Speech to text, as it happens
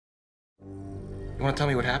You want to tell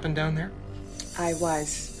me what happened down there? I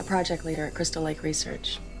was a project leader at Crystal Lake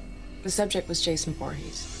Research. The subject was Jason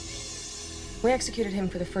Voorhees. We executed him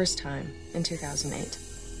for the first time in 2008.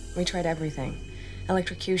 We tried everything.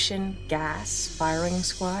 Electrocution, gas, firing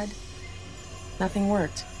squad. Nothing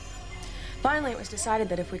worked. Finally, it was decided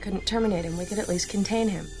that if we couldn't terminate him, we could at least contain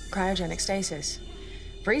him. Cryogenic stasis.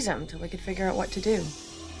 Freeze him till we could figure out what to do.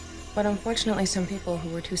 But unfortunately, some people who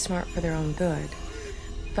were too smart for their own good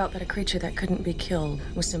felt that a creature that couldn't be killed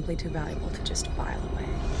was simply too valuable to just file away.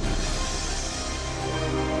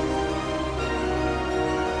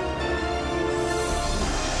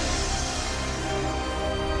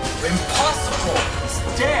 Impossible!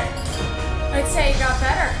 He's dead! I'd say he got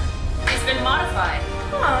better. He's been modified.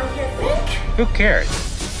 Oh, you think? Who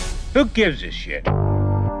cares? Who gives a shit?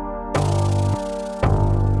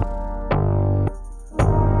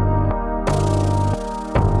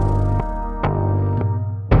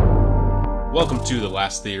 Welcome to The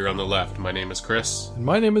Last Theater on the Left. My name is Chris. And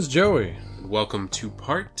my name is Joey. And welcome to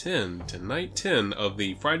part 10, to night 10 of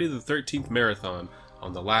the Friday the 13th marathon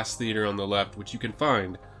on The Last Theater on the Left, which you can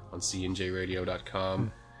find on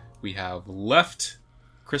cnjradio.com. We have left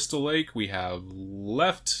Crystal Lake, we have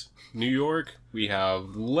left New York, we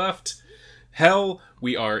have left hell,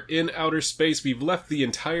 we are in outer space, we've left the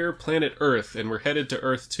entire planet Earth, and we're headed to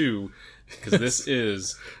Earth 2, because this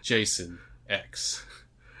is Jason X.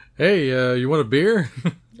 Hey, you want a beer?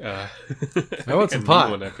 I want some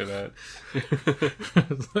pot. One after that.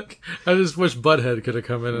 I just wish Butthead could have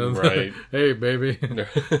come in and right. Hey, baby,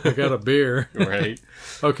 I got a beer. Right.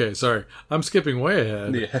 Okay, sorry. I'm skipping way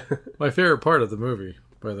ahead. Yeah. My favorite part of the movie,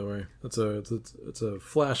 by the way. It's a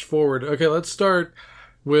flash forward. Okay, let's start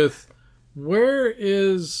with where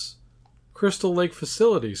is Crystal Lake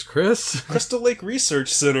Facilities, Chris? Crystal Lake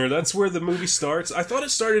Research Center. That's where the movie starts. I thought it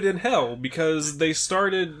started in hell because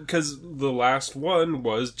the last one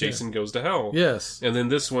was Jason Goes to Hell. Yes. And then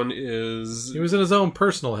this one is... He was in his own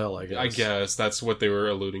personal hell, I guess. I guess. That's what they were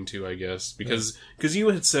alluding to, I guess. Because you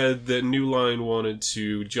had said that New Line wanted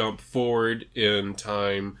to jump forward in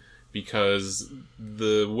time because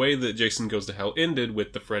the way that Jason Goes to Hell ended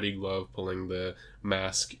with the Freddy glove pulling the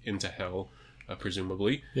mask into hell...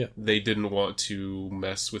 presumably. Yeah. They didn't want to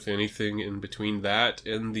mess with anything in between that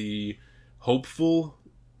and the hopeful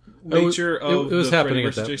nature of it was the happening Freddy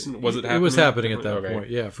at that Jason. Was it happening? It was happening at that Okay. point.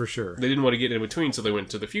 Yeah, for sure. They didn't want to get in between, so they went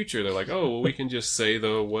to the future. They're like, oh, well, we can just say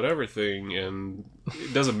the whatever thing, and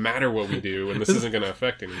it doesn't matter what we do, and this isn't going to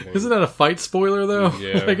affect anything. Isn't that a fight spoiler, though?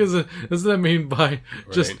 Yeah. Like, doesn't that mean by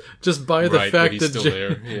just by the Right, fact that,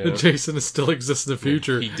 that Jason still exists in the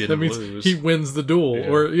future, he didn't that means lose. he wins the duel,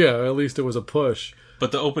 or at least it was a push.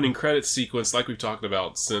 But the opening credits sequence, like we've talked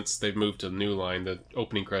about since they've moved to New Line, the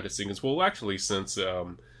opening credits sequence, well, actually since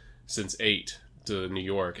 8 to New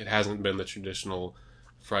York, it hasn't been the traditional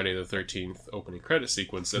Friday the 13th opening credit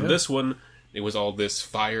sequence. And this one, it was all this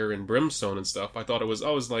fire and brimstone and stuff. I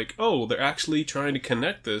was like, oh, they're actually trying to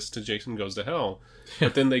connect this to Jason Goes to Hell.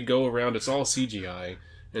 But then they go around, it's all CGI,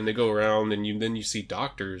 and they go around and then you see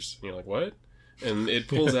doctors, and you're like, what? And it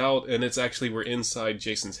pulls out, and it's actually, we're inside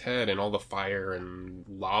Jason's head, and all the fire and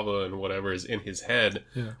lava and whatever is in his head,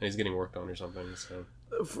 and he's getting worked on or something. So,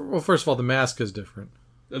 well, first of all, the mask is different.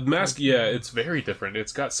 The mask, it's very different.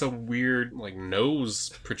 It's got some weird, like, nose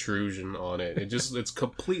protrusion on it. It's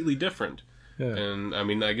completely different. Yeah. And, I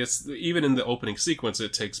mean, I guess even in the opening sequence,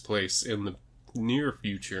 it takes place in the near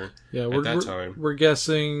future at that time. We're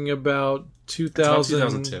guessing about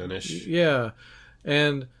 2010-ish. Yeah.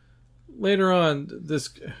 And... later on, there's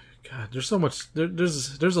so much.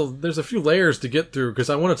 There's a few layers to get through because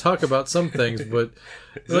I want to talk about some things, but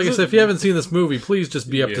like I said, if you haven't seen this movie, please just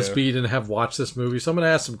be up to speed and have watched this movie. So I'm going to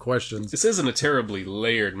ask some questions. This isn't a terribly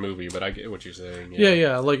layered movie, but I get what you're saying.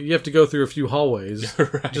 Yeah. Like you have to go through a few hallways,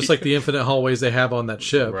 right. Just like the infinite hallways they have on that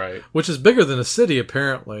ship, right? Which is bigger than a city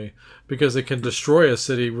apparently, because it can destroy a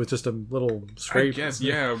city with just a little scrape. I guess,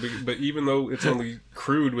 yeah, but even though it's only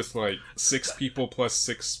crewed with like 6 people plus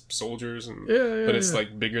 6 soldiers, but it's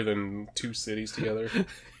like bigger than 2 cities together.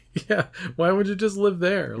 Yeah, why would you just live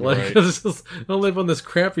there? Like, Right. don't live on this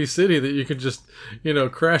crappy city that you can just,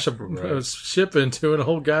 crash a ship into and a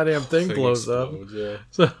whole goddamn thing blows explodes, up. Yeah.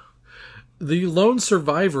 So, the lone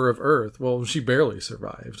survivor of Earth, well, she barely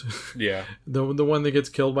survived. Yeah. The one that gets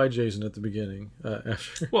killed by Jason at the beginning.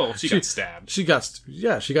 After. Well, she got stabbed. She got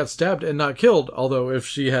stabbed and not killed. Although if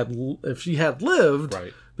she had lived,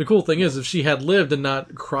 right. The cool thing is if she had lived and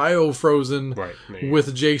not cryo frozen Right.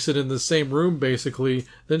 with Jason in the same room, basically,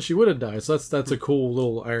 then she would have died. So that's a cool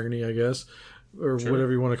little irony, I guess, or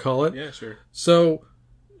whatever you want to call it. Yeah, sure. So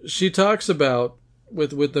she talks about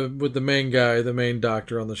with the main guy, the main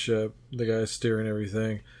doctor on the ship, the guy steering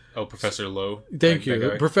everything. Oh, Professor Lowe. Thank That you,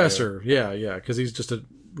 guy? Professor. Yeah, because he's just a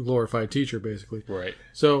glorified teacher, basically. Right.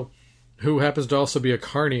 So, who happens to also be a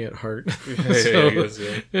carny at heart.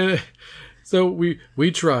 Yeah. So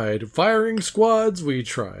we tried firing squads. We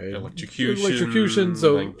tried Electrocution.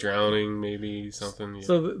 So like drowning, maybe something. Yeah.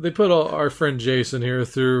 So they put our friend Jason here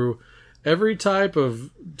through every type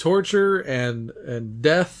of torture and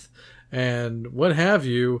death and what have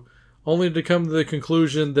you, only to come to the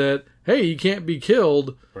conclusion that, hey, he can't be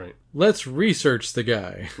killed. Right. Let's research the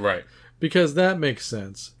guy. Right. Because that makes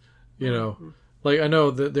sense. You know, like I know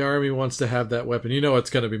that the army wants to have that weapon. You know it's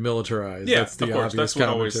going to be militared. Yeah, That's the of course. obvious That's what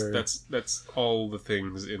always. commentary. That's all the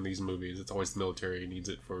things in these movies. It's always the military needs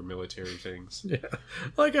it for military things. Yeah.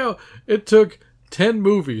 Like how it took 10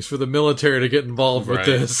 movies for the military to get involved with Right,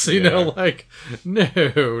 this. You yeah. know, like,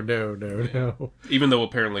 no. Even though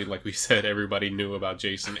apparently, like we said, everybody knew about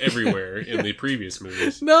Jason everywhere in the previous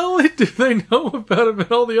movies. Not only did they know about him in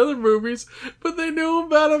all the other movies, but they knew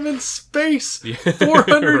about him in space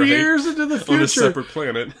 400 Right. years into the future. On a separate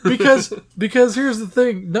planet. because here's the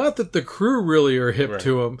thing, not that the crew really are hip Right.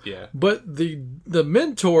 to him, Yeah. but the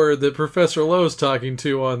mentor that Professor Lowe's talking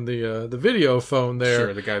to on the video phone there,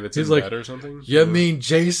 Sure, the guy that's he's in like, bed or something. you mean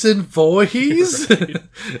Jason Voorhees?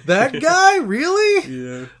 That guy? Really?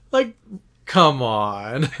 Yeah. Like, come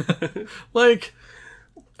on. Like,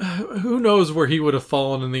 who knows where he would have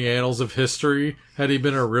fallen in the annals of history had he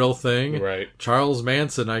been a real thing? Right. Charles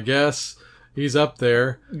Manson, I guess. He's up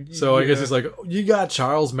there. So I guess he's like, oh, you got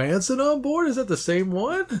Charles Manson on board? Is that the same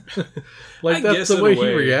one? Like, I that's guess the in way a he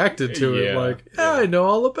way. reacted to it. Yeah, Like, yeah. I know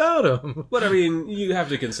all about him. But I mean, you have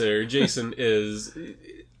to consider Jason is,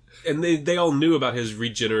 and they all knew about his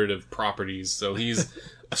regenerative properties, so he's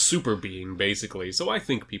a super being basically. So I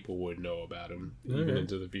think people would know about him even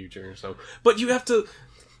into the future. So, but you have to.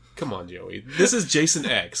 Come on, Joey. This is Jason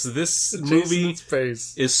X. This movie Jason's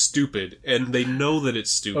face. is stupid, and they know that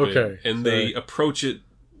it's stupid, Okay, and they sorry. approach it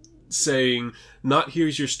saying, not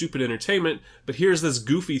here's your stupid entertainment, but here's this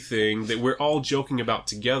goofy thing that we're all joking about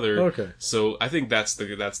together. Okay. So I think that's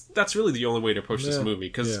really the only way to approach this Yeah, movie,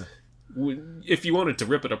 because yeah. if you wanted to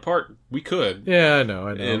rip it apart, we could. Yeah, I know.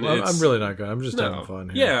 And I'm it's- really not good. I'm just No. having fun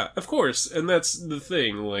here. Yeah, of course, and that's the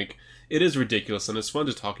thing. Like, it is ridiculous, and it's fun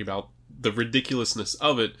to talk about the ridiculousness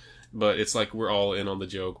of it. But it's like we're all in on the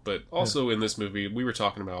joke. But also in this movie, we were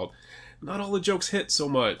talking about not all the jokes hit so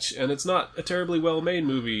much, and it's not a terribly well made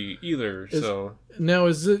movie either. So Now,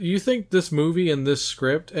 you think this movie and this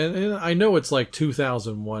script, and I know it's like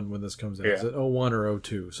 2001 when this comes out. Is Yeah. it 01 or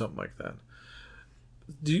 02, something like that?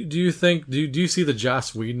 Do you think do you see the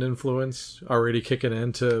Joss Whedon influence already kicking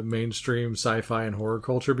into mainstream sci-fi and horror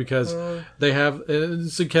culture? Because they have,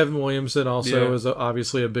 so Kevin Williamson also Yeah. is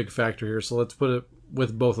obviously a big factor here. So let's put it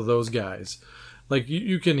with both of those guys. Like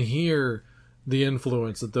you can hear the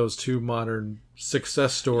influence that those two modern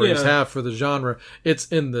success stories Yeah. have for the genre. It's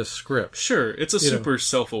in this script. sure, it's a You know. super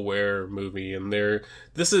self aware movie, and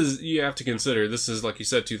you have to consider this is, like you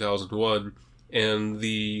said, 2001, and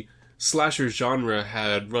the slasher genre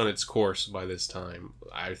had run its course by this time.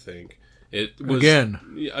 I think it was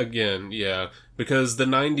again, yeah, because the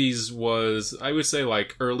 90s was, I would say,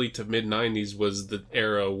 like early to mid 90s was the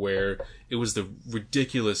era where it was the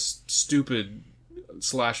ridiculous, stupid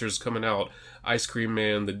slashers coming out. Ice Cream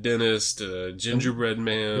Man, The Dentist, Gingerbread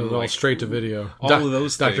Man, It was all like, straight to video. all of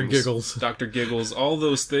those things. Dr. Giggles. Dr. Giggles, all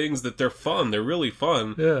those things that they're fun. They're really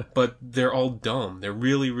fun. Yeah. But they're all dumb. They're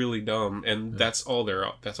really, really dumb, and that's all they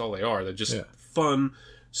are. They're just Yeah. fun,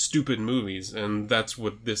 stupid movies, and that's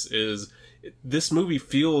what this is. This movie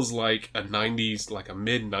feels like a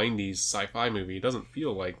mid 90s sci-fi movie. It doesn't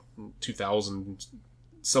feel like 2000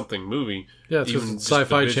 something movie. Yeah, it's Even just just the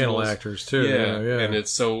Sci-Fi Channel visuals. actors too. Yeah, Yeah. and it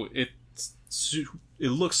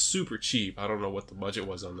looks super cheap. I don't know what the budget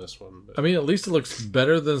was on this one, but I mean, at least it looks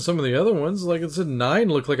better than some of the other ones. Like it's a 9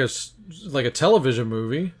 looked like a television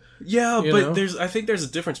movie. yeah, you but know? I think there's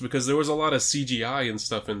a difference because there was a lot of CGI and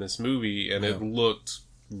stuff in this movie, and it looked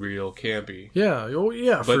real campy. Yeah, oh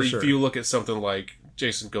yeah, But for if sure. you look at something like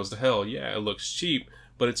Jason Goes to Hell, yeah, it looks cheap,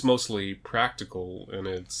 but it's mostly practical and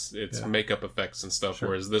it's makeup effects and stuff.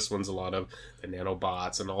 Whereas this one's a lot of the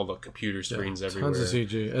nanobots and all the computer screens everywhere. Tons of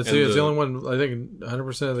CG. It's And the only one. I think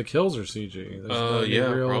 100% of the kills are CG. There's not any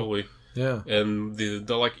Yeah, real- probably. Yeah, And the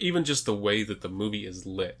like even just the way that the movie is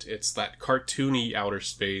lit, it's that cartoony outer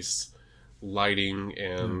space lighting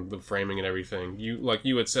and the framing and everything.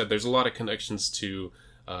 You had said, there's a lot of connections to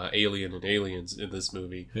Alien and Aliens in this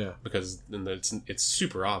movie. Yeah. Because it's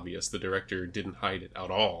super obvious. The director didn't hide it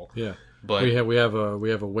at all. yeah. But we have a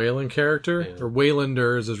Wayland character, or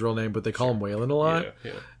Waylander is his real name, but they call him Wayland a lot.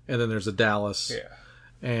 Yeah. And then there's a Dallas. Yeah.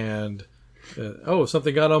 And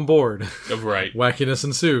something got on board. Right. Wackiness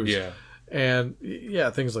ensues. Yeah. And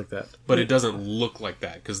things like that. But it doesn't look like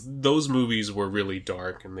that, because those movies were really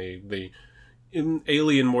dark, and they in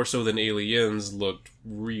Alien more so than Aliens looked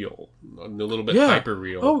real, a little bit hyper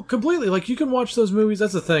real. Oh, completely. Like, you can watch those movies.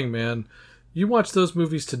 That's the thing, man. You watch those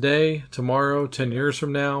movies today, tomorrow, 10 years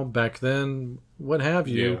from now, back then, what have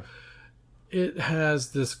you. Yeah. It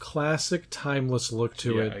has this classic, timeless look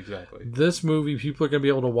to it. Yeah, exactly. This movie, people are going to be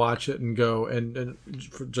able to watch it and go, and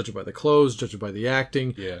judge it by the clothes, judge it by the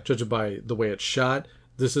acting, judge it by the way it's shot.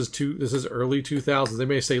 This is early 2000s. They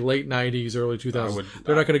may say late 90s, early 2000s.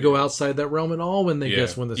 They're not going to go outside that realm at all when they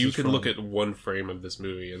guess when this is You can from. look at one frame of this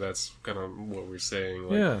movie, and that's kind of what we're saying.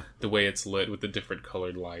 Like, the way it's lit with the different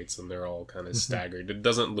colored lights, and they're all kind of staggered. It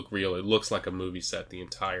doesn't look real. It looks like a movie set the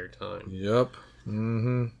entire time. Yep.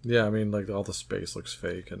 Mm-hmm. Yeah, I mean, like, all the space looks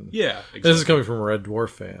fake. And exactly. This is coming from a Red Dwarf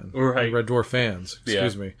fan. Right. Red Dwarf fans,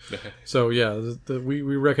 excuse me. So, we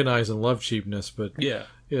recognize and love cheapness, but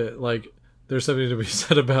like, there's something to be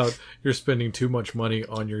said about you're spending too much money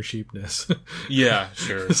on your cheapness. Yeah,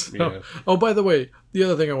 sure. Oh, by the way, the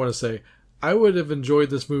other thing I want to say, I would have enjoyed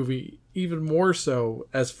this movie even more so,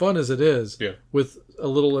 as fun as it is, with a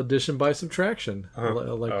little addition by subtraction,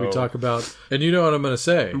 like we talk about. And you know what I'm going to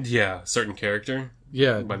say. Yeah, certain character.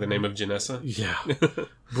 Yeah. By the name of Janessa. Yeah.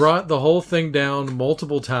 Brought the whole thing down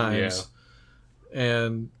multiple times. Yeah.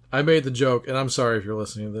 And I made the joke, and I'm sorry if you're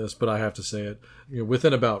listening to this, but I have to say it.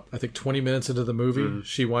 Within about, I think, 20 minutes into the movie,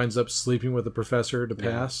 she winds up sleeping with the professor to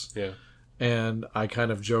pass. Yeah. And I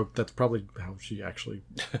kind of joked that's probably how she actually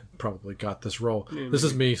probably got this role. This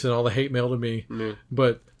is me sending all the hate mail to me,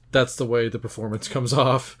 but that's the way the performance comes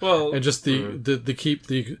off. Well, and just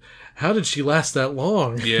the how did she last that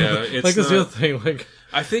long? Yeah, it's like that's the other thing. Like,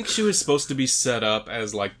 I think she was supposed to be set up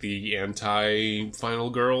as like the anti-final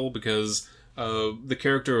girl, because the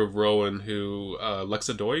character of Rowan, who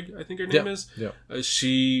Lexa Doig, I think her name is. Yeah.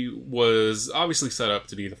 She was obviously set up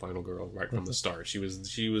to be the final girl right from the start. She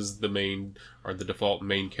was the main, or the default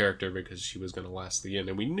main character, because she was going to last the end,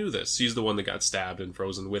 and we knew this. She's the one that got stabbed and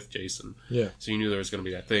frozen with Jason. Yeah. So you knew there was going to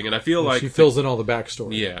be that thing, and I feel like she fills in all the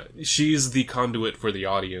backstory. Yeah, she's the conduit for the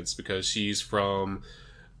audience, because she's from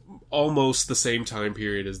almost the same time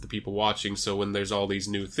period as the people watching. So when there's all these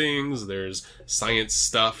new things, there's science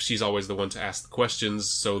stuff, she's always the one to ask the questions,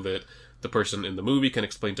 so that the person in the movie can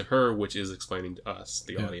explain to her, which is explaining to us,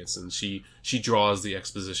 the audience. And she draws the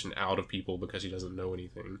exposition out of people because she doesn't know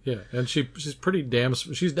anything. Yeah, and she's pretty damn.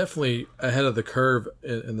 She's definitely ahead of the curve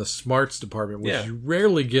in the smarts department, which you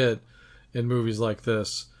rarely get in movies like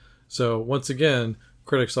this. So once again,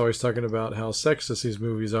 critics always talking about how sexist these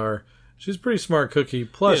movies are. She's a pretty smart cookie.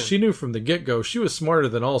 Plus, she knew from the get-go she was smarter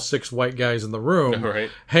than all 6 white guys in the room.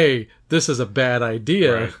 Right. Hey, this is a bad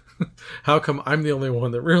idea. Right. How come I'm the only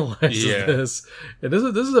one that realizes this? And this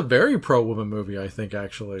is a very pro-woman movie, I think,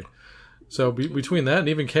 actually. So between that and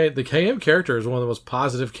even the KM character is one of the most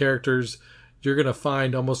positive characters you're going to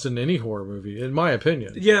find almost in any horror movie, in my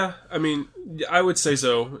opinion. Yeah, I mean, I would say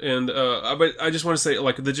so. And but I just want to say,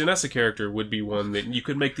 like, the Janessa character would be one that you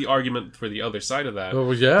could make the argument for the other side of that.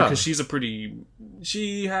 Oh, yeah. Because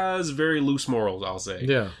she has very loose morals, I'll say.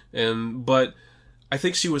 Yeah. But I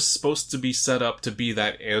think she was supposed to be set up to be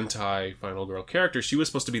that anti-final girl character. She was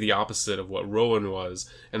supposed to be the opposite of what Rowan was,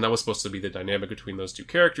 and that was supposed to be the dynamic between those two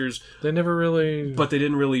characters. They never really... But they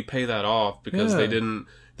didn't really pay that off, because they didn't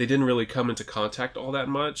really come into contact all that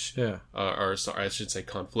much. Yeah. Or sorry, I should say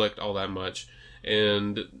conflict all that much.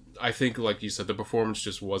 And I think, like you said, the performance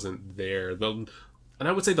just wasn't there. And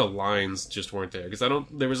I would say the lines just weren't there, because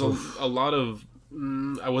there was a lot of...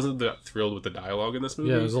 I wasn't that thrilled with the dialogue in this movie.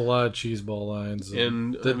 Yeah, there's a lot of cheeseball lines.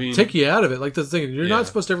 And that take you out of it. Like, the thing, you're not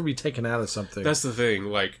supposed to ever be taken out of something. That's the thing.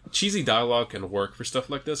 Like, cheesy dialogue can work for stuff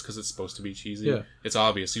like this, because it's supposed to be cheesy. Yeah. It's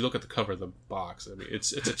obvious. You look at the cover of the box. I mean,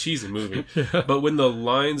 it's a cheesy movie. But when the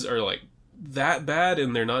lines are, like, that bad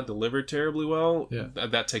and they're not delivered terribly well,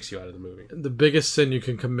 that takes you out of the movie. The biggest sin you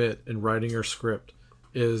can commit in writing your script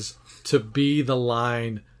is to be the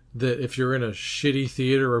line that if you're in a shitty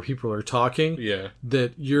theater where people are talking,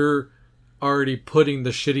 that you're already putting the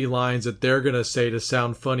shitty lines that they're going to say to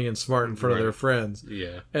sound funny and smart in front of their friends.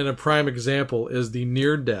 Yeah. And a prime example is the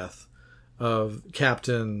near death of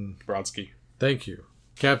Captain Brodsky. Thank you.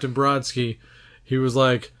 Captain Brodsky. He was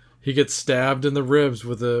like, he gets stabbed in the ribs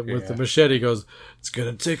with the machete. He goes, it's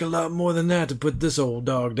going to take a lot more than that to put this old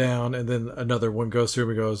dog down. And then another one goes through him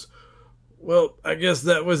and goes, well, I guess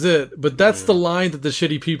that was it. But that's the line that the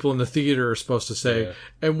shitty people in the theater are supposed to say. Yeah.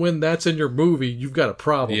 And when that's in your movie, you've got a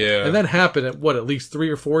problem. Yeah. And that happened at least 3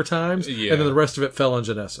 or 4 times? Yeah. And then the rest of it fell on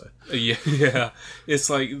Janessa. Yeah. It's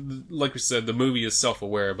like we said, the movie is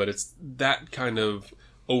self-aware, but it's that kind of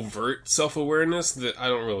overt self-awareness that I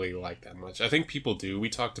don't really like that much. I think people do. We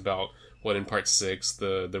talked about in part 6,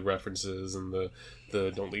 the references and the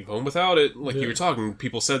don't leave home without it. Like you were talking,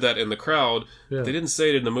 people said that in the crowd. Yeah. They didn't say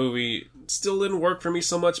it in the movie. Still didn't work for me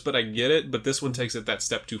so much, but I get it. But this one takes it that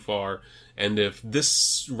step too far. And if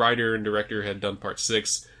this writer and director had done part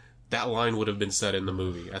 6, that line would have been said in the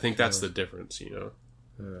movie. I think that's the difference, Yeah.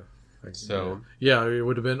 So yeah, it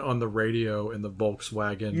would have been on the radio in the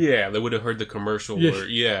Volkswagen. yeah, they would have heard the commercial.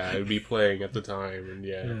 Yeah. Or, it would be playing at the time, and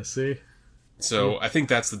Yeah, see? So I think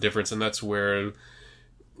that's the difference, and that's where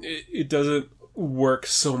it doesn't work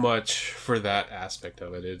so much for that aspect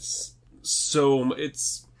of it. It's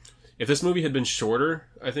if this movie had been shorter,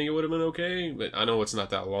 I think it would have been okay. But I know it's not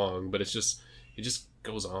that long, but it just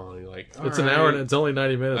goes on. You're like, It's an hour and it's only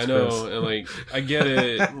 90 minutes. I know, Chris. and like I get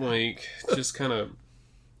it. Like just kind of.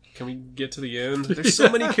 Can we get to the end? There's so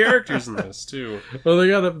many characters in this too. Well,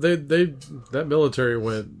 that military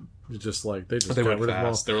went just like they They got went rid of them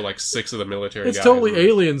all. fast. There were like 6 of the military It's guys. totally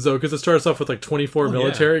aliens though, because it starts off with like 24 yeah.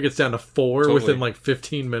 military, gets down to 4 Totally. within like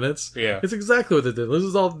 15 minutes. Yeah. It's exactly what they did. This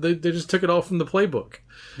is all they just took it all from the playbook.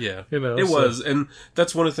 Yeah, It was, and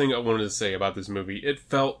that's one thing I wanted to say about this movie. It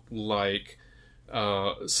felt like,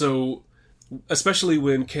 so, especially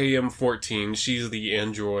when KM-14, she's the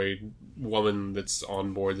android woman that's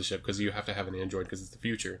on board the ship, because you have to have an android because it's the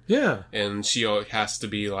future. Yeah. And she has to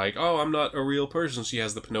be like, oh, I'm not a real person. She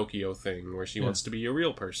has the Pinocchio thing where she wants to be a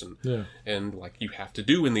real person. Yeah. And like you have to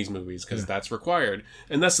do in these movies because that's required.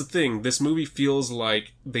 And that's the thing. This movie feels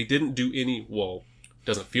like they didn't do any,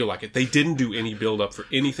 doesn't feel like it. They didn't do any build up for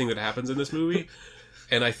anything that happens in this movie.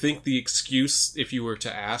 And I think the excuse, if you were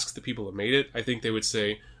to ask the people that made it, I think they would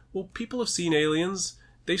say, well, people have seen Aliens.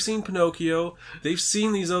 They've seen Pinocchio. They've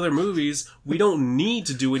seen these other movies. We don't need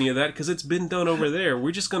to do any of that because it's been done over there.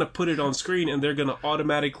 We're just going to put it on screen and they're going to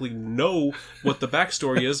automatically know what the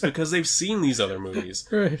backstory is because they've seen these other movies.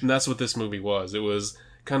 Right. And that's what this movie was. It was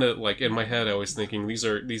kind of like, in my head, I was thinking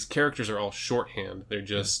these characters are all shorthand. They're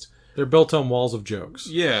just... They're built on walls of jokes.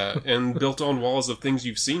 Yeah, and built on walls of things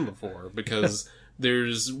you've seen before because... when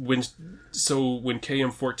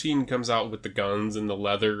KM-14 comes out with the guns and the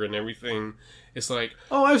leather and everything, it's like,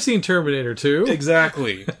 Oh, I've seen Terminator 2.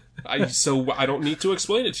 exactly. So I don't need to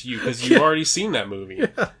explain it to you because you've already seen that movie.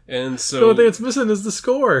 Yeah. And The so only thing it's missing is the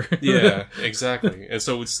score. yeah, exactly. And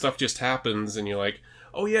so stuff just happens and you're like,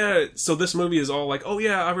 oh yeah, so this movie is all like, oh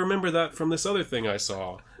yeah, I remember that from this other thing I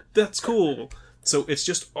saw. That's cool. So it's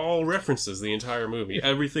just all references the entire movie.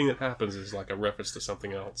 Everything that happens is like a reference to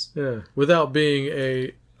something else. Yeah, without being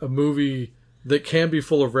a movie that can be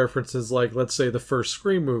full of references, like let's say the first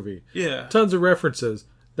Scream movie. Yeah. Tons of references.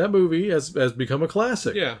 That movie has become a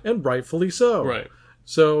classic. Yeah. And rightfully so. Right.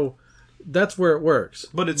 So that's where it works.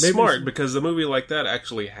 But it's Maybe smart because a movie like that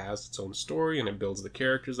actually has its own story and it builds the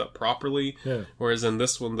characters up properly. Yeah. Whereas in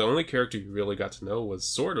this one, the only character you really got to know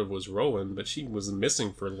was Rowan, but she was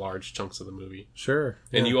missing for large chunks of the movie. Sure.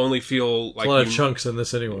 And yeah. you only feel like a lot of chunks in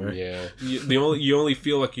this anyway. Yeah, you only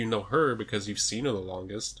feel like you know her because you've seen her the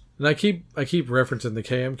longest. And I keep referencing the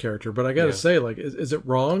KM character, but I gotta say, like, is it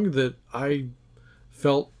wrong that I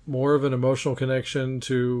felt more of an emotional connection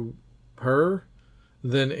to her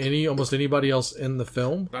than almost anybody else in the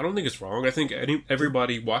film? I don't think it's wrong. I think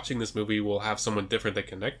everybody watching this movie will have someone different they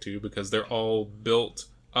connect to because they're all built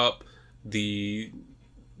up. The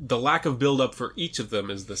lack of build up for each of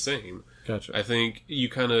them is the same. Gotcha. I think you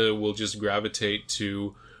kind of will just gravitate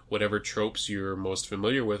to whatever tropes you're most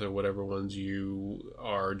familiar with or whatever ones you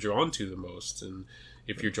are drawn to the most. And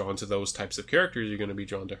if you're drawn to those types of characters, you're going to be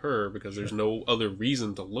drawn to her because there's no other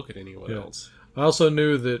reason to look at anyone else. I also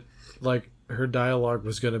knew that, like, her dialogue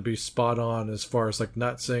was going to be spot on as far as, like,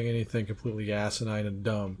 not saying anything completely asinine and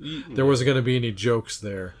dumb. There wasn't going to be any jokes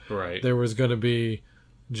there. Right. There was going to be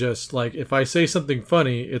just, like, if I say something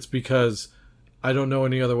funny, it's because I don't know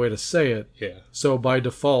any other way to say it. Yeah. So by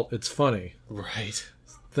default, it's funny. Right.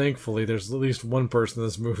 Thankfully, there's at least one person in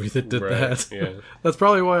this movie that did that. Yeah. That's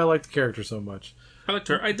probably why I like the character so much. I liked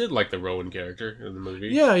her. I did like the Rowan character in the movie.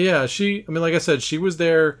 Yeah. Like I said, she was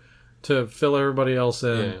there to fill everybody else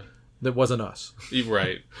in that wasn't us.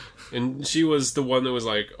 Right. And she was the one that was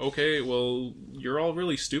like, okay, well, you're all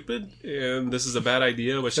really stupid, and this is a bad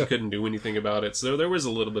idea, but she couldn't do anything about it. So there was a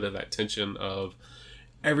little bit of that tension of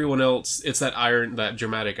everyone else. It's that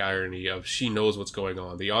dramatic irony of she knows what's going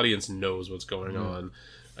on. The audience knows what's going on.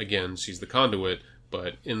 Again, she's the conduit,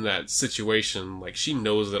 But in that situation, like, she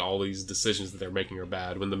knows that all these decisions that they're making are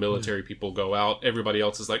bad. When the military people go out, everybody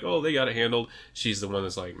else is like, oh, they got it handled. She's the one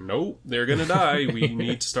that's like, nope, they're gonna die. We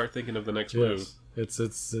need to start thinking of the next move. It's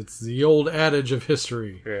the old adage of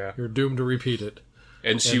history. Yeah. You're doomed to repeat it.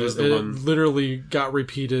 And she was the one... It literally got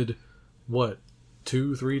repeated,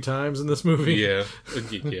 2-3 times in this movie? Yeah.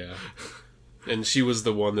 Yeah. And she was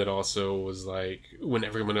the one that also was like, when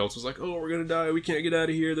everyone else was like, oh, we're going to die, we can't get out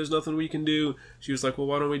of here, there's nothing we can do. She was like, well,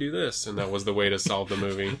 why don't we do this? And that was the way to solve the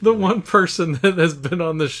movie. The one person that has been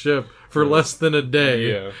on the ship for less than a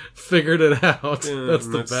day figured it out. Yeah, that's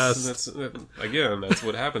the best. That's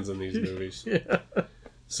what happens in these movies. Yeah.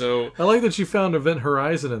 So I like that you found Event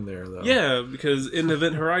Horizon in there, though. Yeah, because in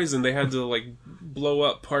Event Horizon, they had to, like, blow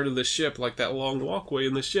up part of the ship, like that long walkway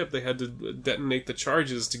in the ship. They had to detonate the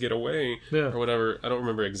charges to get away, or whatever. I don't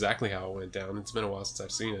remember exactly how it went down. It's been a while since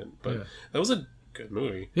I've seen it, but that was a good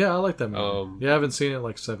movie. Yeah, I like that movie. I haven't seen it in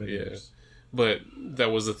like 7 years. But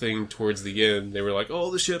that was the thing towards the end. They were like,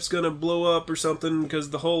 oh, the ship's going to blow up or something because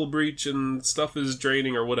the hull breach and stuff is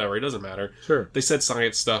draining or whatever. It doesn't matter. Sure. They said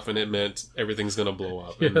science stuff and it meant everything's going to blow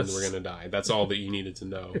up and we're going to die. That's all that you needed to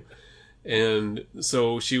know. And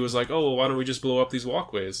so she was like, oh, well, why don't we just blow up these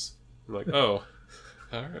walkways? I'm like, oh,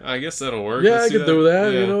 all right, I guess that'll work. Yeah, I could do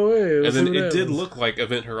that. Yeah. Hey, and then it did look like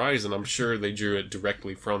Event Horizon. I'm sure they drew it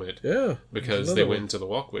directly from it. Yeah. Because they went into the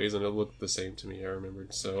walkways and it looked the same to me. I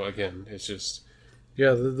remembered. So again, it's just...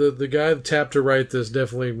 Yeah, the guy that tapped to write this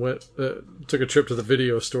definitely took a trip to the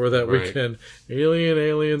video store that weekend.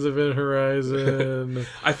 Aliens, Event Horizon.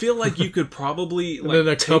 I feel like you could probably... and then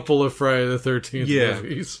a couple of Friday the 13th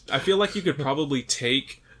movies. I feel like you could probably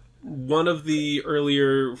take one of the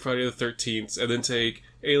earlier Friday the 13th and then take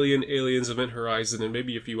Aliens, Event Horizon, and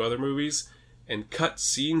maybe a few other movies, and cut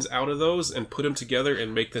scenes out of those and put them together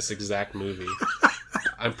and make this exact movie.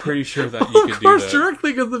 I'm pretty sure that you could do that. Of course,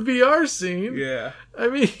 directly because the VR scene. Yeah. I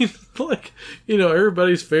mean, like,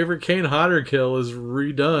 everybody's favorite Kane Hodder kill is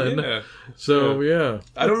redone. Yeah. So, yeah.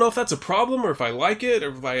 I don't know if that's a problem or if I like it or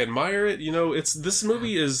if I admire it. This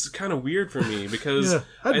movie is kind of weird for me because...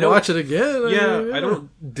 I'd watch it again. I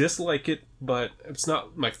don't dislike it, but it's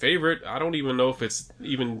not my favorite. I don't even know if it's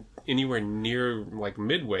even anywhere near, like,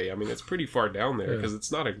 midway. I mean, it's pretty far down there because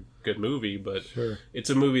it's not a good movie, but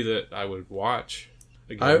it's a movie that I would watch.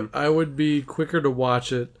 I would be quicker to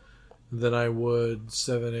watch it than I would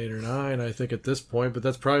 7, 8, or 9, I think, at this point, but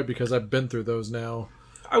that's probably because I've been through those now.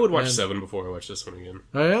 I would watch 7 before I watch this one again.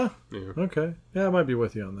 Oh, yeah? Yeah. Okay. Yeah, I might be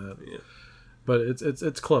with you on that. Yeah. But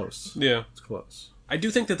it's close. Yeah. It's close. I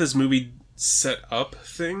do think that this movie set up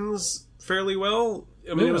things fairly well.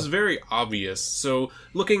 I mean, it was very obvious. So,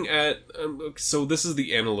 looking at... so, this is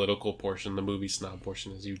the analytical portion, the movie snob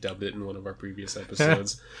portion, as you dubbed it in one of our previous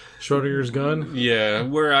episodes. Schrodinger's gun? Yeah,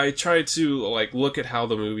 where I try to, like, look at how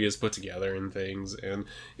the movie is put together and things. And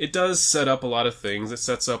it does set up a lot of things. It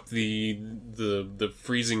sets up the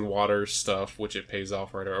freezing water stuff, which it pays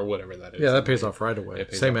off right away, or whatever that is. Yeah, that pays off right away.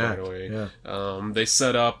 Same act. Right away. Yeah. They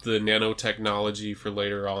set up the nanotechnology for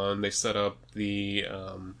later on. They set up the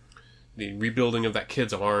rebuilding of that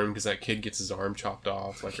kid's arm because that kid gets his arm chopped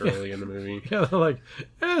off early in the movie. Yeah, they're like,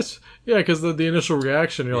 yes. Yeah, because the initial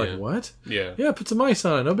reaction, you're like, what? Yeah. Yeah, put some ice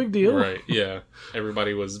on it. No big deal. Right, yeah.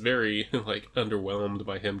 Everybody was very, underwhelmed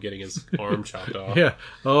by him getting his arm chopped off. Yeah.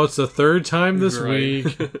 Oh, it's the third time this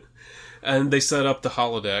week. And they set up the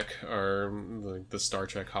holodeck, or the Star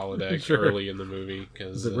Trek holodeck, early in the movie.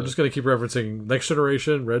 Cause, we're just going to keep referencing Next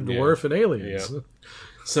Generation, Red Dwarf, and Aliens. Yeah.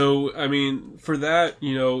 So, I mean, for that,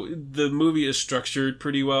 the movie is structured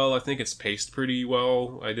pretty well. I think it's paced pretty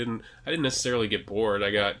well. I didn't necessarily get bored.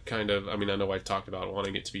 I got I know I talked about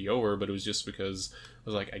wanting it to be over, but it was just because I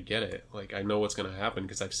was like, I get it. Like, I know what's going to happen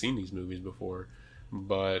because I've seen these movies before.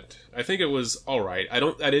 But I think it was all right. I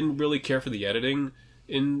didn't really care for the editing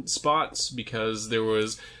in spots because there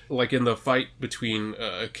was, like, in the fight between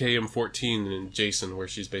KM-14 and Jason, where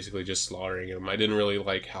she's basically just slaughtering him. I didn't really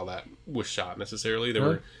like how that was shot necessarily. There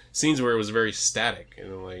were scenes where it was very static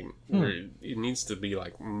and where it needs to be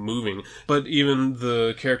moving. But even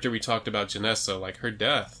the character we talked about, Janessa, her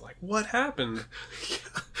death, what happened?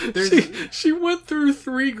 She went through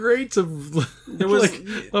 3 grates of there was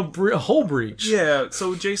a hull breach. Yeah,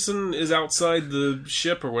 so Jason is outside the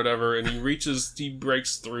ship or whatever, and he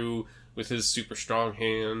breaks through with his super strong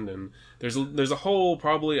hand, and there's a hole,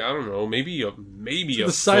 probably, I don't know, maybe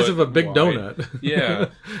the size of a big wide. donut. Yeah,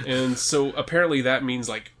 and so apparently that means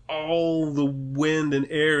all the wind and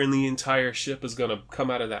air in the entire ship is going to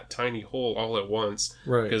come out of that tiny hole all at once.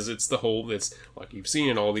 Right. Because it's the hole that's, like you've seen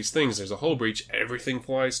in all these things, there's a hull breach, everything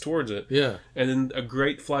flies towards it. Yeah. And then a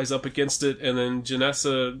grate flies up against it, and then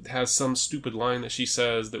Janessa has some stupid line that she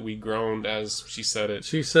says that we groaned as she said it.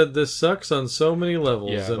 She said this sucks on so many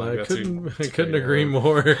levels, Yeah, and like, I that's couldn't great, agree yeah.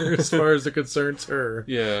 more as far as it concerns her.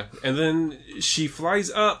 Yeah. And then she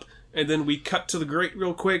flies up, and then we cut to the grate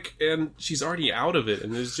real quick, and she's already out of it,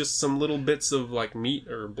 and there's just some little bits of, like, meat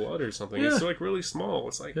or blood or something. Yeah. It's, like, really small.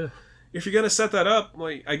 It's like, Yeah. if you're gonna set that up,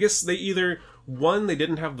 like, I guess they either, one, they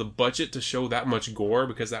didn't have the budget to show that much gore,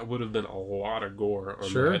 because that would have been a lot of gore on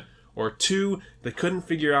Sure. that. Or two, they couldn't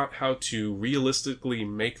figure out how to realistically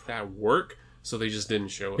make that work, so they just didn't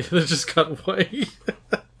show it. It just cut away.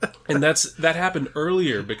 And that happened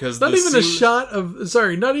earlier, because Not the even a scene- shot of...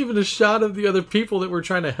 Sorry, not even a shot of the other people that were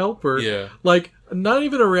trying to help her. Yeah. Like, not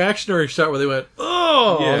even a reactionary shot where they went,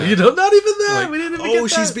 oh! Yeah. You know, not even that! Like, We didn't even oh, get that!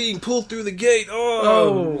 she's being pulled through the gate.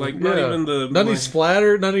 Oh, like not yeah. even the not any like,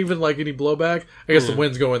 splatter, not even like any blowback. I guess the Yeah.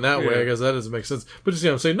 wind's going that way. Yeah. I guess that doesn't make sense. But you see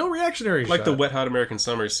what I'm saying? No reactionary like shot. the Wet Hot American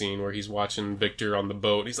Summer scene where he's watching Victor on the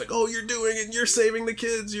boat. He's like, "Oh, you're doing it. You're saving the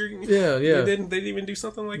kids. You're Yeah, yeah. They didn't even do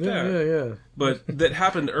something like Yeah, that. yeah, yeah. But that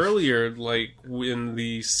happened earlier, like in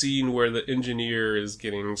the scene where the engineer is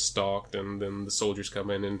getting stalked, and then the soldiers come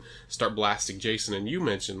in and start blasting Jason. And you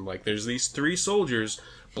mentioned, like, there's these 3 soldiers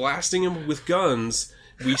blasting him with guns.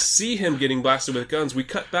 We see him getting blasted with guns. We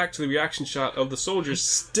cut back to the reaction shot of the soldiers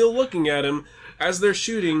still looking at him as they're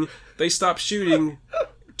shooting. They stop shooting,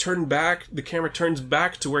 turn back. The camera turns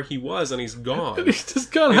back to where he was, and he's gone. He's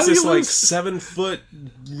just gone. How It's do this you like lose? 7-foot,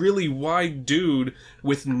 really wide dude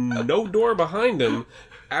with no door behind him.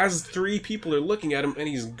 As 3 people are looking at him, and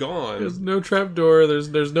he's gone. There's no trap door.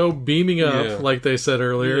 There's no beaming up, Yeah. like they said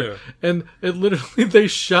earlier. Yeah. And it literally, they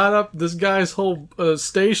shot up this guy's whole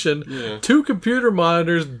station. Yeah. 2 computer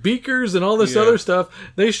monitors, beakers, and all this Yeah. other stuff.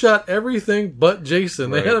 They shot everything but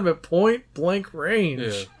Jason. Right. They had him at point blank range.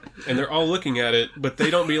 Yeah. And they're all looking at it, but they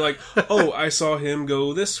don't be like, "Oh, I saw him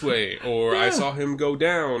go this way," or "I Yeah. saw him go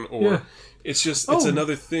down," or Yeah. it's just Oh,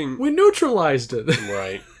 another thing, We neutralized it.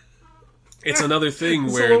 right? It's another thing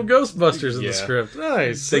It's a where little Ghostbusters in Yeah. the script.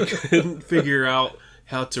 Nice. they couldn't figure out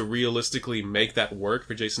how to realistically make that work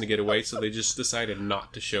for Jason to get away, so they just decided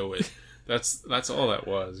not to show it. That's all that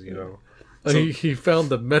was, you know. So- he found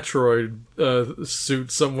the Metroid suit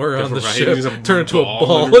somewhere on the Right, ship, he's a turned into a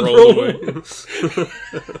ball and and rolled rolled away.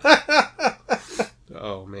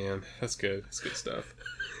 Oh man, that's good. That's good stuff.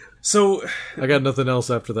 So I got nothing else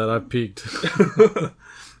after that. I've peaked.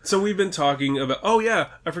 So we've been talking about... Oh, yeah.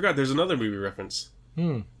 I forgot. There's another movie reference.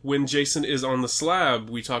 When Jason is on the slab,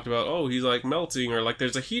 we talked about, oh, he's, like, melting, or, like,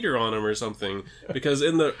 there's a heater on him or something. Because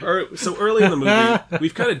so early in the movie,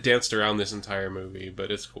 we've kind of danced around this entire movie, but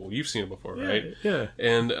it's cool. You've seen it before, right? Yeah.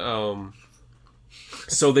 And,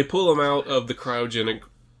 so they pull him out of the cryogenic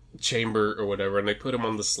chamber or whatever, and they put him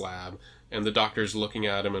on the slab, and the doctor's looking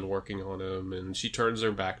at him and working on him, and she turns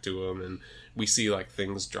her back to him, and we see, like,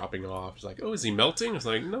 things dropping off. It's like, oh, is he melting? It's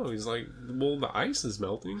like, no. He's like, well, the ice is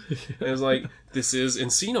melting. And it's like, this is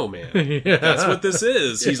Encino Man. Yeah. That's what this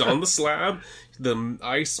is. He's on the slab. The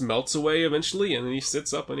ice melts away eventually, and then he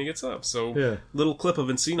sits up and he gets up. So, Yeah. little clip of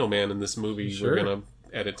Encino Man in this movie Sure. we're going to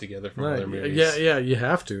edit together from Right. other movies. Yeah, you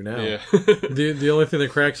have to now. Yeah. The only thing that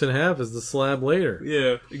cracks in half is the slab later.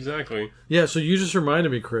 Yeah, exactly. Yeah, so you just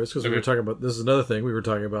reminded me, Chris, because we Okay. were talking about... This is another thing we were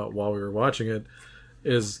talking about while we were watching it,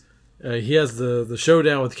 is he has the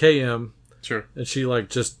showdown with KM, Sure. and she, like,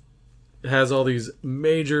 just has all these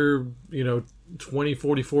major,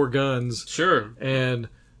 2044 guns, Sure. and,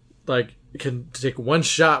 like, can take one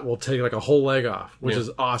shot will take, like, a whole leg off, which Yeah. is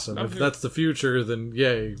awesome. If Okay. that's the future, then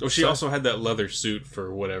yay. Oh, she So- also had that leather suit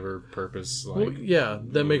for whatever purpose. Like, Well, yeah,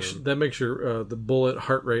 that makes your the bullet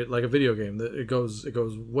heart rate like a video game. That it goes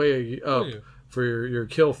way up Yeah. for your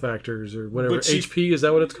kill factors or whatever. But she- HP, is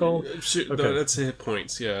that what it's called? Okay. That's hit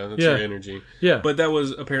points. Yeah, that's Yeah. your energy. Yeah. But that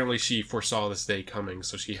was apparently she foresaw this day coming,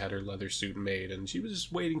 so she had her leather suit made, and she was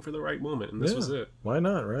just waiting for the right moment, and this Yeah. was it. Why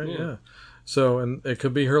not? Right? Yeah. Yeah. So, and it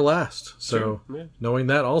could be her last. So, Sure. Yeah. knowing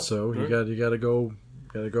that also, you Right. got to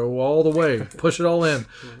go all the way, push it all in.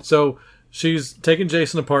 So. She's taking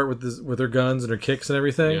Jason apart with her guns and her kicks and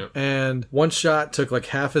everything, Yeah. and one shot took like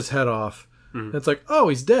half his head off. Mm-hmm. And it's like, oh,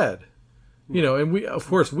 he's dead. And we, of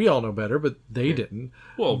course, we all know better, but they didn't.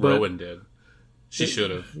 Well, But- Rowan did. She should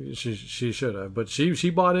have. She should have, but she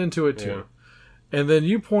bought into it too. Yeah. And then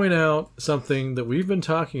you point out something that we've been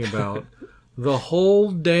talking about the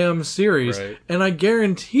whole damn series, Right. and I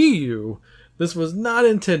guarantee you this was not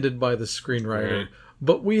intended by the screenwriter, Right.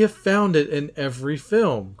 but we have found it in every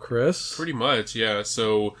film, Chris. Pretty much, yeah.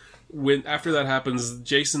 So when after that happens,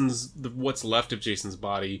 what's left of Jason's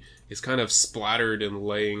body is kind of splattered and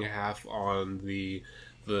laying half on the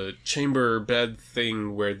chamber bed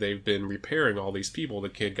thing where they've been repairing all these people. The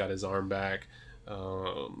kid got his arm back.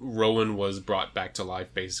 Rowan was brought back to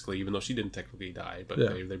life, basically, even though she didn't technically die, but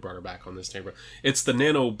they brought her back on this chamber. It's the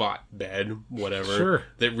nanobot bed, whatever,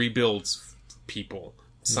 that rebuilds people,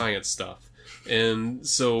 science stuff. And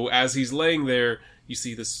so as he's laying there, you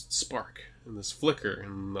see this spark and this flicker,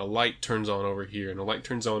 and a light turns on over here, and a light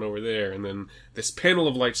turns on over there, and then this panel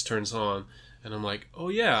of lights turns on, and I'm like, oh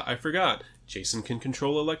yeah, I forgot. Jason can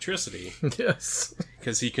control electricity. Yes.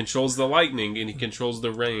 Because he controls the lightning and he controls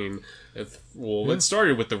the rain. It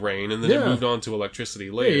started with the rain and then it moved on to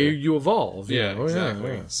electricity later. Yeah, you evolve. Yeah,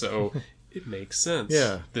 exactly. Yeah. So it makes sense.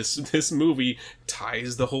 Yeah. This movie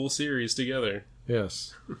ties the whole series together.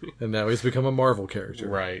 Yes. And now he's become a Marvel character.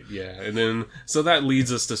 Right, yeah. And then, so that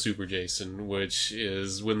leads us to Super Jason, which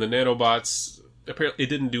is when the nanobots, apparently it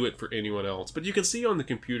didn't do it for anyone else. But you can see on the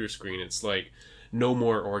computer screen, it's like, no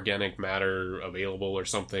more organic matter available or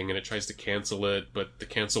something, and it tries to cancel it, but the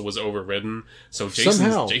cancel was overridden. So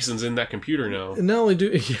Jason's in that computer now. And not only do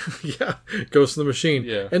Ghost in the Machine.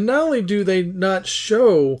 Yeah. And not only do they not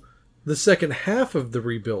show the second half of the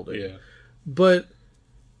rebuilding, but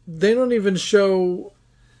they don't even show.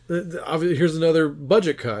 Here's another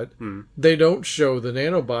budget cut. They don't show the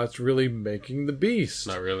nanobots really making the beast.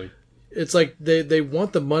 Not really. It's like they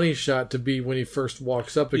want the money shot to be when he first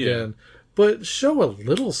walks up again. But show a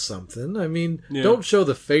little something. I mean, don't show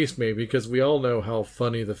the face maybe, because we all know how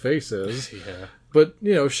funny the face is. Yeah. But,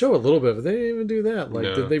 show a little bit. But they didn't even do that.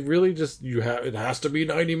 Like, did they really just, it has to be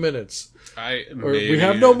 90 minutes. We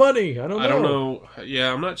have no money. I don't know.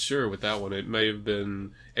 Yeah, I'm not sure with that one. It may have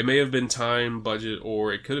been time, budget,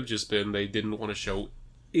 or it could have just been they didn't want to show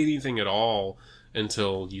anything at all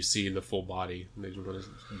until you see the full body. They want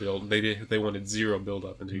to build. They wanted zero build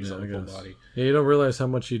up until you saw the full body. Yeah, you don't realize how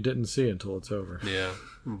much you didn't see until it's over. Yeah,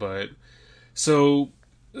 but so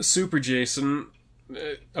Super Jason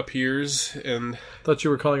appears and thought you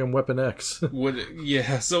were calling him Weapon X.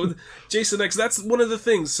 So Jason X. That's one of the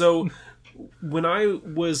things. So when I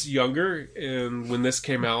was younger and when this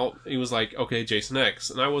came out, it was like, okay, Jason X,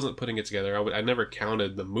 and I wasn't putting it together. I never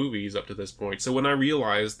counted the movies up to this point. So when I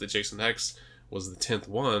realized that Jason X was the 10th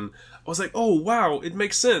one, I was like, oh wow, it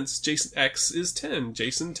makes sense. Jason X is 10,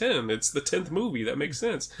 Jason 10. It's the 10th movie. That makes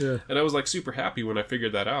sense. Yeah. And I was like super happy when I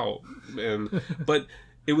figured that out. But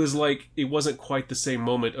it was like, it wasn't quite the same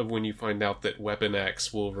moment of when you find out that Weapon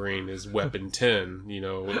X Wolverine is Weapon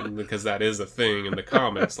 10, because that is a thing in the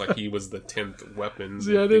comics. Like, he was the 10th weapon.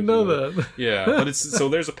 See, I didn't know that. Yeah, but so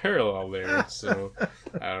there's a parallel there. So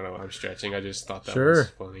I don't know, I'm stretching. I just thought that was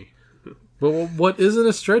funny. But what isn't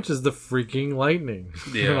a stretch is the freaking lightning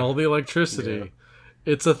and all the electricity. Yeah.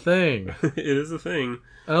 It's a thing. It is a thing.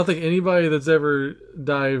 I don't think anybody that's ever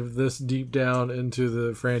dived this deep down into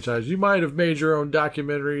the franchise, you might have made your own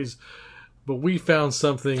documentaries, but we found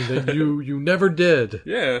something that you never did.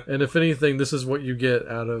 Yeah. And if anything, this is what you get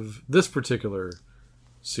out of this particular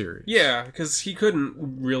series. Yeah, because he couldn't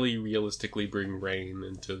really realistically bring rain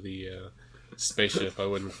into the spaceship, I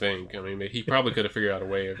wouldn't think. I mean, he probably could have figured out a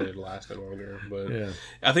way if it had lasted longer. But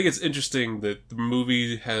I think it's interesting that the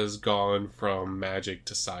movie has gone from magic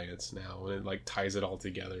to science now, and it ties it all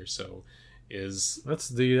together. So that's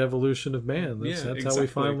the evolution of man. That's exactly how we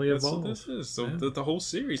finally evolved. That's what this is. So the whole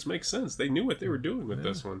series makes sense. They knew what they were doing with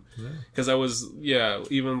this one. Because I was,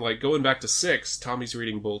 even going back to 6, Tommy's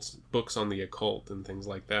reading books on the occult and things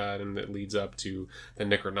like that, and it leads up to the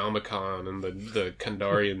Necronomicon and the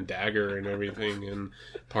Kandarian dagger and everything in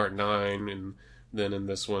part 9, and then in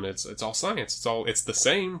this one it's all science. It's the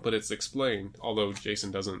same, but it's explained. Although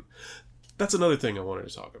Jason doesn't. That's another thing I wanted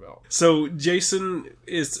to talk about. So Jason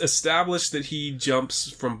is established that he jumps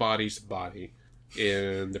from body to body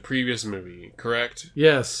in the previous movie, correct?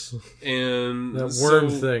 Yes. And that worm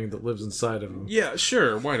thing that lives inside of him. Yeah,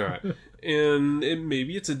 sure, why not? And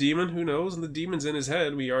maybe it's a demon, who knows? And the demon's in his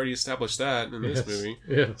head. We already established that in this movie.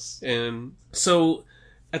 Yes. And so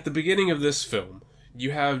at the beginning of this film, you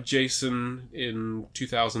have Jason in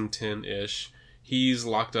 2010-ish. He's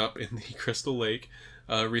locked up in the Crystal Lake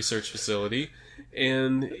research facility,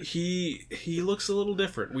 and he looks a little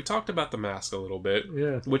different. We talked about the mask a little bit,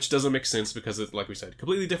 which doesn't make sense because it's, like we said,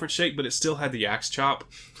 completely different shape, but it still had the axe chop,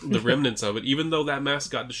 the remnants of it, even though that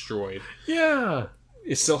mask got destroyed. Yeah.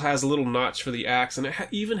 It still has a little notch for the axe, and it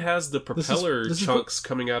even has the propeller chunks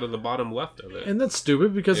coming out of the bottom left of it. And that's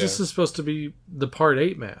stupid because this is supposed to be the Part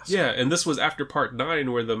 8 mask. Yeah, and this was after Part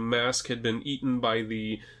 9 where the mask had been eaten by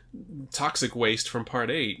the toxic waste from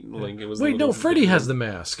Part 8. Like it was. Wait, no, Freddy has the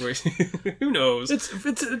mask. Who knows? It's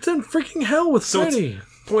in freaking hell with Freddy.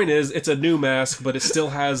 Point is, it's a new mask, but it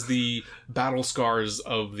still has the battle scars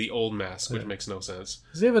of the old mask, which makes no sense.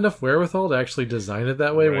 Does he have enough wherewithal to actually design it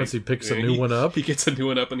that way once he picks a new one up? He gets a new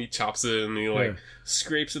one up and he chops it and he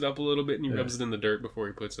scrapes it up a little bit and he rubs it in the dirt before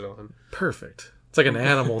he puts it on. Perfect. It's like an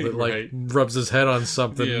animal that rubs his head on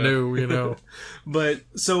something new, you know. But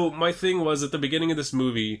so my thing was at the beginning of this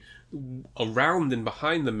movie, around and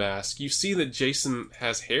behind the mask, you see that Jason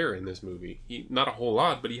has hair in this movie. Not a whole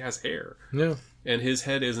lot, but he has hair. Yeah. And his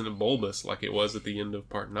head isn't bulbous like it was at the end of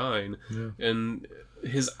Part 9. Yeah. And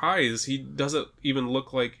his eyes, he doesn't even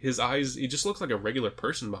look like his eyes. He just looks like a regular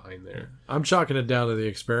person behind there. I'm chalking it down to the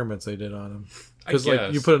experiments they did on him. Because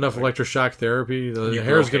you put enough electroshock therapy, the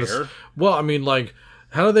hair's going to... Well, I mean, like,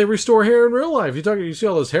 how do they restore hair in real life? You see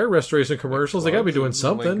all those hair restoration commercials. They got to be doing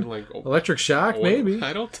something. Electric shock, maybe.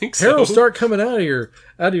 I don't think so. Hair will start coming out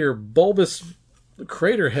of your bulbous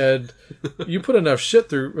crater head. You put enough shit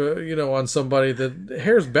through, on somebody, that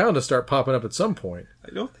hair's bound to start popping up at some point. I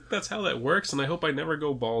don't think that's how that works, and I hope I never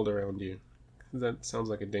go bald around you. That sounds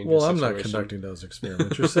like a dangerous situation. Well, I'm not conducting those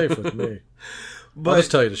experiments. You're safe with me. But, I'll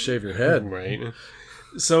just tell you to shave your head. Right.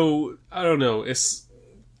 So, I don't know.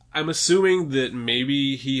 I'm assuming that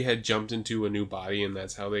maybe he had jumped into a new body and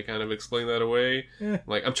that's how they kind of explain that away. Yeah.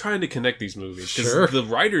 Like, I'm trying to connect these movies. Because the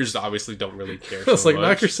writers obviously don't really care It's like,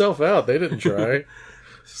 knock yourself out. They didn't try.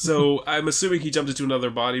 So, I'm assuming he jumped into another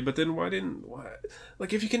body, but then why?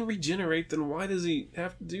 Like, if you can regenerate, then why does he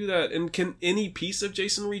have to do that? And can any piece of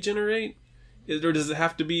Jason regenerate? Or does it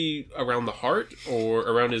have to be around the heart or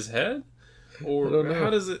around his head? Or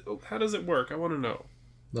how does it work? I want to know.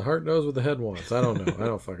 The heart knows what the head wants. I don't know. I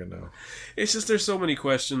don't fucking know. It's just there's so many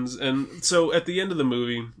questions. And so at the end of the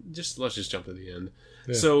movie, let's just jump to the end.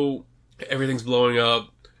 Yeah. So everything's blowing up.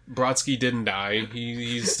 Brodsky didn't die.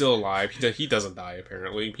 He's still alive. He doesn't die,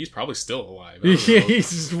 apparently. He's probably still alive.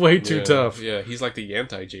 He's way too tough. Yeah, he's like the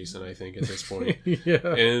anti-Jason, I think, at this point. Yeah.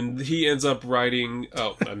 And he ends up writing...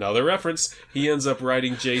 Oh, another reference. He ends up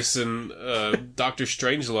writing Jason Dr.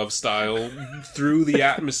 Strangelove style through the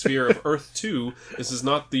atmosphere of Earth 2. This is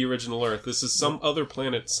not the original Earth. This is some other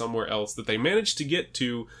planet somewhere else that they managed to get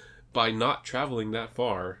to by not traveling that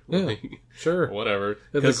far. Yeah, sure. Whatever.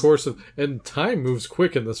 In the course of... And time moves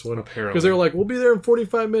quick in this one. Apparently. Because they were like, we'll be there in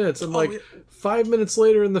 45 minutes. And 5 minutes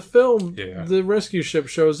later in the film, the rescue ship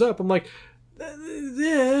shows up. I'm like...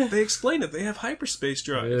 Yeah. They explain it. They have hyperspace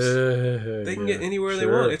drives. They can get anywhere they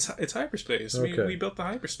want. It's hyperspace. Okay. We built the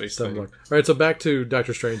hyperspace thing. All right, so back to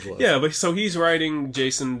Dr. Strangelove. Yeah, but so he's riding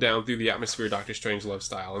Jason down through the atmosphere Dr. Strangelove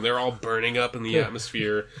style, and they're all burning up in the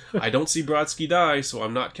atmosphere. I don't see Brodsky die, so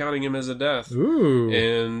I'm not counting him as a death. Ooh.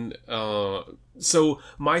 And so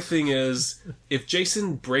my thing is, if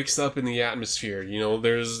Jason breaks up in the atmosphere,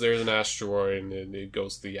 there's an asteroid and it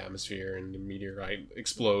goes to the atmosphere and the meteorite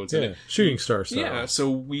explodes. Yeah, shooting star style. Yeah, so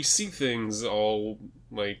we see things all,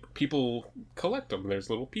 like, people collect them. There's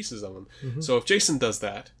little pieces of them. Mm-hmm. So if Jason does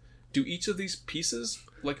that, do each of these pieces,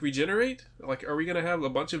 like, regenerate? Like, are we going to have a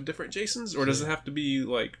bunch of different Jasons? Or does it have to be,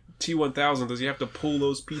 like, T-1000? Does he have to pull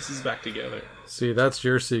those pieces back together? See, that's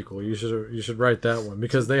your sequel. You should write that one.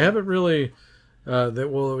 Because they haven't really...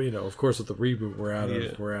 of course, with the reboot, we're out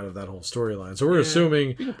of that whole storyline. So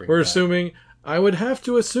we're assuming. I would have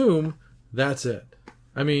to assume that's it.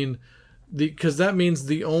 I mean, because that means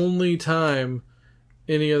the only time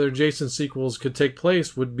any other Jason sequels could take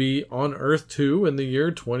place would be on Earth 2 in the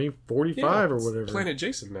year 2045 or whatever. Planet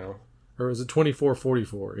Jason now. Or is it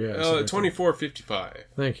 2444? Yeah. 2455.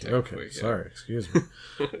 Thank you. Okay. Yeah. Sorry. Excuse me.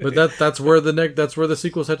 But that's where the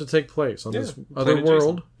sequels had to take place on this other Planet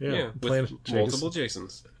world. Jason. Yeah. With multiple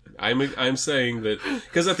Jasons. I'm saying that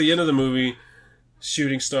because at the end of the movie,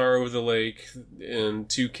 shooting star over the lake and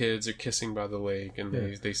two kids are kissing by the lake and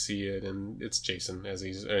they see it and it's Jason as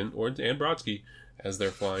and Brodsky as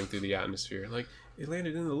they're flying through the atmosphere. Like, it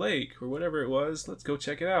landed in the lake or whatever it was. Let's go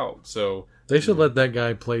check it out. So they should let that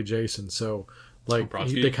guy play Jason. So they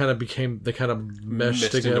kind of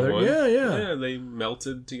meshed together. Yeah. They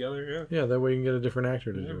melted together. Yeah. That way you can get a different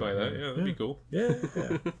actor to do it. By that, that'd be cool. Yeah.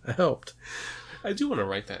 It helped. I do want to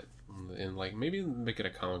write that and maybe make it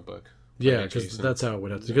a comic book. Yeah, because that's how it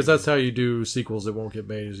would have to. Because that's how you do sequels that won't get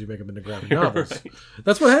made, is you make them into graphic novels. Right.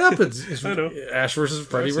 That's what happens. I know. Ash versus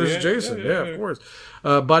Freddy versus Jason. Yeah, of course.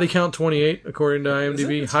 Body count 28 according to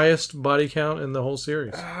IMDb. Highest body count in the whole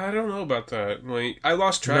series. I don't know about that. I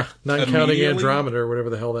lost track. Not counting Andromeda or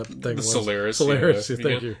whatever the hell that thing was. Solaris.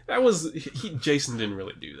 Thank you. That was Jason didn't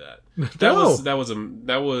really do that. That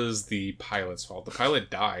was the pilot's fault. The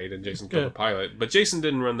pilot died and Jason killed the pilot, but Jason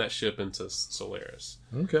didn't run that ship into Solaris.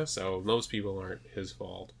 Okay. So those people aren't his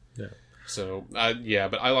fault. Yeah. So,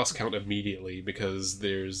 but I lost count immediately because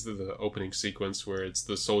there's the opening sequence where it's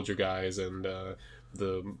the soldier guys and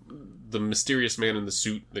the mysterious man in the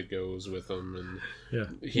suit that goes with them,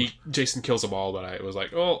 and Jason kills them all. But I was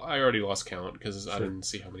like, oh, I already lost count because I didn't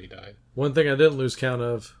see how many died. One thing I didn't lose count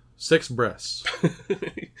of: 6 breasts.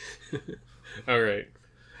 All right.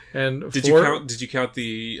 And Did you count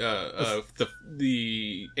the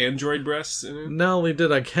android breasts in it? Not only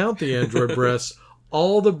did I count the android breasts,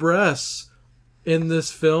 all the breasts in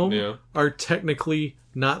this film are technically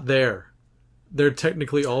not there. They're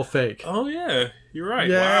technically all fake. Oh yeah, you're right.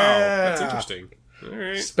 Yeah. Wow, that's interesting. All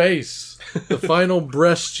right. Space, the final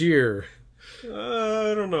breast year.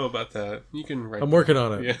 I don't know about that. You can write. I'm working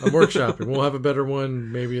on it. Yeah. I'm workshopping. We'll have a better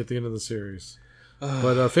one maybe at the end of the series.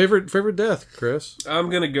 But favorite death, Chris? I'm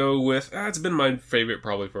gonna go with. It's been my favorite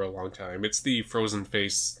probably for a long time. It's the frozen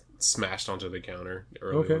face smashed onto the counter.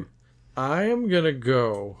 Early on. I am gonna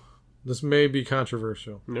go. This may be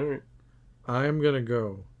controversial. All right. I am gonna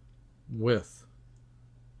go with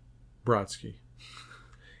Brodsky.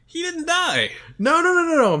 He didn't die. No.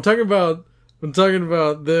 I'm talking about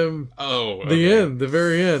them. Oh, the end, the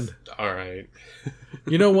very end. All right.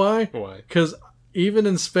 You know why? Why? Because even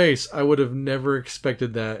in space, I would have never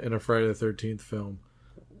expected that in a Friday the 13th film.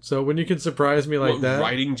 So when you can surprise me like that,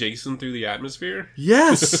 riding Jason through the atmosphere.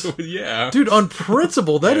 Yes, yeah, dude. On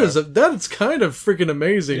principle, that's kind of freaking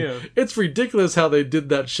amazing. Yeah. It's ridiculous how they did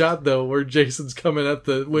that shot though, where Jason's coming at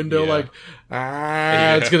the window like,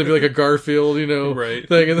 it's gonna be like a Garfield, right.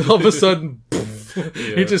 thing, and then all of a sudden,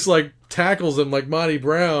 he just like tackles him like Monty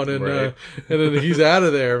Brown, and and then he's out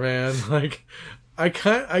of there, man. Like,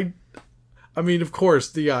 I mean, of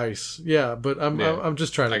course, the ice, but I'm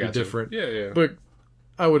just trying to be different, but.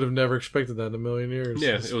 I would have never expected that in a million years.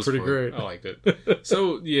 Yeah, it was pretty fun. great. I liked it.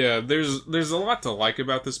 So there's a lot to like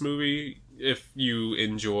about this movie if you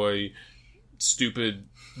enjoy stupid,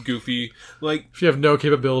 goofy, like if you have no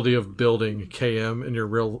capability of building KM in a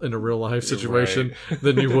real life situation,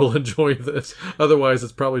 then you will enjoy this. Otherwise,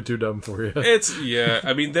 it's probably too dumb for you.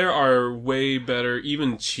 I mean, there are way better,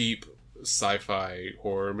 even cheap sci-fi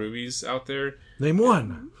horror movies out there. Name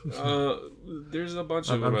one. There's a bunch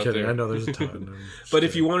of them out kidding. there. I know there's a ton. But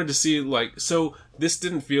if you wanted to see this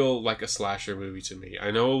didn't feel like a slasher movie to me. I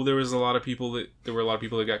know there were a lot of people that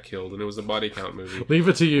got killed, and it was a body count movie. Leave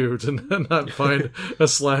it to you to not find a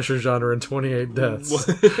slasher genre in 28 deaths.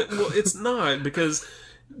 Well, it's not because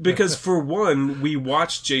for one, we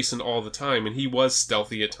watched Jason all the time, and he was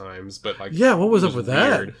stealthy at times, but what was up with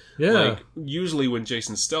weird. that? Yeah, usually when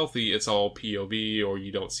Jason's stealthy, it's all POV or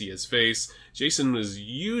you don't see his face. Jason was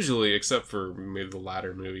usually, except for maybe the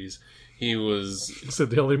latter movies, he was. So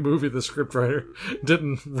the only movie the scriptwriter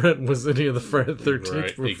didn't rent was any of the Friday the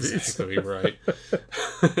 13th movies. Exactly right.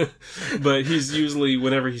 But he's usually,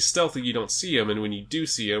 whenever he's stealthy, you don't see him, and when you do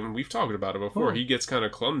see him, we've talked about it before. He gets kind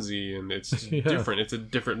of clumsy, and it's different. It's a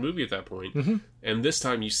different movie at that point. Mm-hmm. And this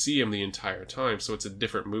time, you see him the entire time, so it's a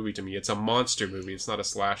different movie to me. It's a monster movie. It's not a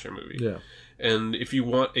slasher movie. Yeah. And if you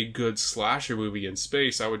want a good slasher movie in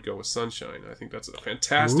space, I would go with Sunshine. I think that's a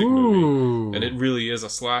fantastic movie, and it really is a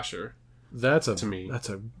slasher. To me.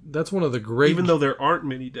 That's one of the great. Even though there aren't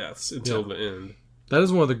many deaths until the end. That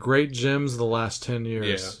is one of the great gems of the last 10 years.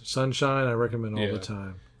 Yeah. Sunshine, I recommend all the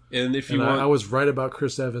time. And if you want, I was right about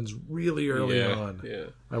Chris Evans really early on. Yeah.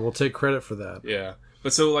 I will take credit for that. Yeah.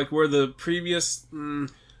 But so where the previous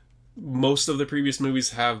most of the previous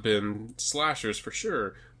movies have been slashers for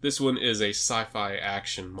sure. This one is a sci-fi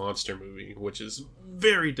action monster movie, which is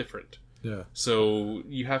very different. Yeah. So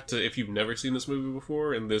you have to, if you've never seen this movie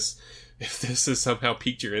before, and if this has somehow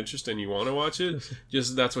piqued your interest and you want to watch it,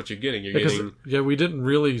 that's what you're getting. We didn't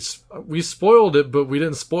really, we spoiled it, but we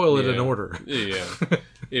didn't spoil it in order. Yeah.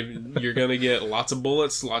 You're gonna get lots of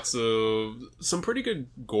bullets, some pretty good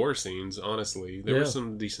gore scenes. Honestly, there were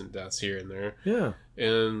some decent deaths here and there. Yeah.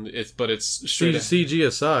 And it's straight CG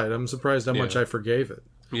aside, I'm surprised how much I forgave it.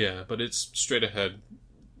 Yeah, but it's straight ahead.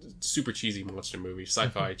 Super cheesy monster movie,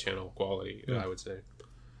 sci-fi channel quality, I would say.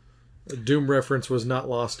 A Doom reference was not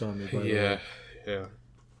lost on me, by the way. Yeah.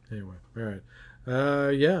 Anyway, all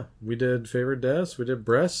right. We did favorite deaths. We did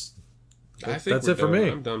breasts. I think that's it for me.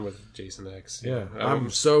 I'm done with Jason X. Yeah. I'm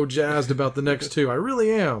so jazzed about the next two. I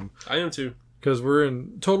really am. I am too. Because we're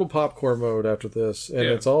in total popcorn mode after this, and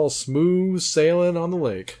it's all smooth sailing on the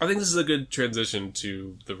lake. I think this is a good transition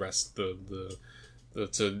to the rest,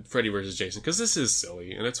 to Freddy vs. Jason, because this is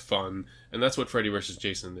silly and it's fun, and that's what Freddy vs.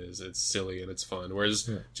 Jason is. It's silly and it's fun, whereas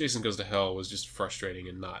Jason Goes to Hell was just frustrating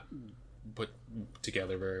and not put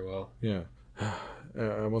together very well. Yeah.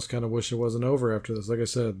 I almost kind of wish it wasn't over after this. Like I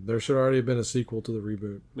said, there should already have been a sequel to the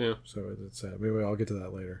reboot. Yeah. So it's sad. Maybe I'll get to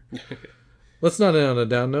that later. Let's not end on a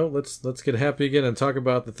down note. Let's get happy again and talk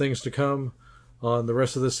about the things to come on the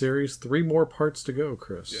rest of the series. 3 more parts to go,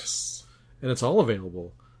 Chris. Yes. And it's all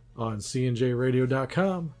available on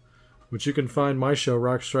cnjradio.com, which you can find my show,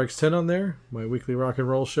 Rock Strikes 10, on there, my weekly rock and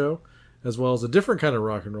roll show, as well as a different kind of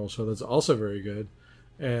rock and roll show that's also very good.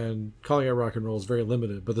 And calling it rock and roll is very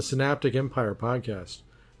limited, but the Synaptic Empire podcast,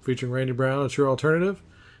 featuring Randy Brown, a true alternative.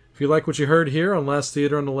 If you like what you heard here on Last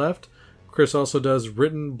Theater on the Left, Chris also does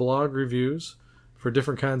written blog reviews for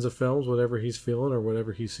different kinds of films, whatever he's feeling or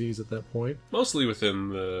whatever he sees at that point. Mostly within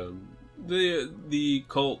the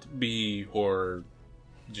cult B horror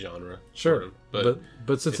genre. Sure, sort of.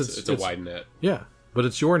 but since it's a wide net. Yeah, but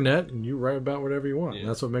it's your net, and you write about whatever you want. Yeah. And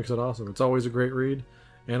that's what makes it awesome. It's always a great read.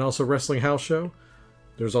 And also Wrestling House Show.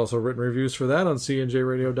 There's also written reviews for that on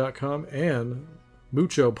cnjradio.com, and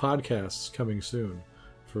Mucho podcasts coming soon,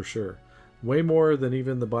 for sure. Way more than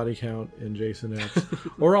even the Body Count and Jason X,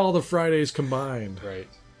 or all the Fridays combined. Right.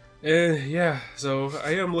 Yeah. So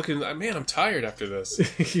I am looking. Man, I'm tired after this.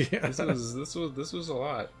 Yeah. This was a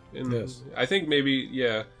lot. And Yes. I think maybe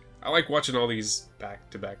I like watching all these back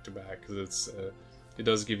to back because it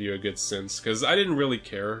does give you a good sense. Because I didn't really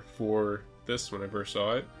care for this when I first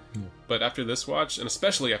saw it, but after this watch, and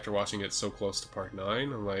especially after watching it so close to Part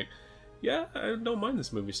 9, I'm like, yeah, I don't mind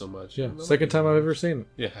this movie so much. Yeah, second time I've ever seen it.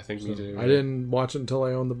 Yeah, I think me too. I didn't watch it until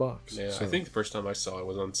I owned the box. Yeah, so. I think the first time I saw it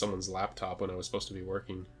was on someone's laptop when I was supposed to be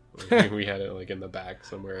working. We had it like in the back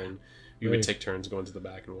somewhere, and we would take turns going to the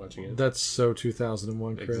back and watching it. That's so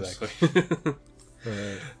 2001, Chris. Exactly.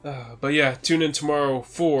 Right. But yeah, tune in tomorrow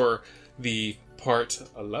for the part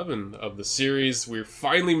 11 of the series. We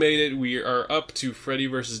finally made it. We are up to Freddy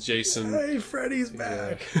vs. Jason. Hey, Freddy's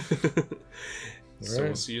back. So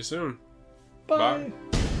we'll see you soon. Bye.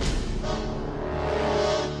 Bye.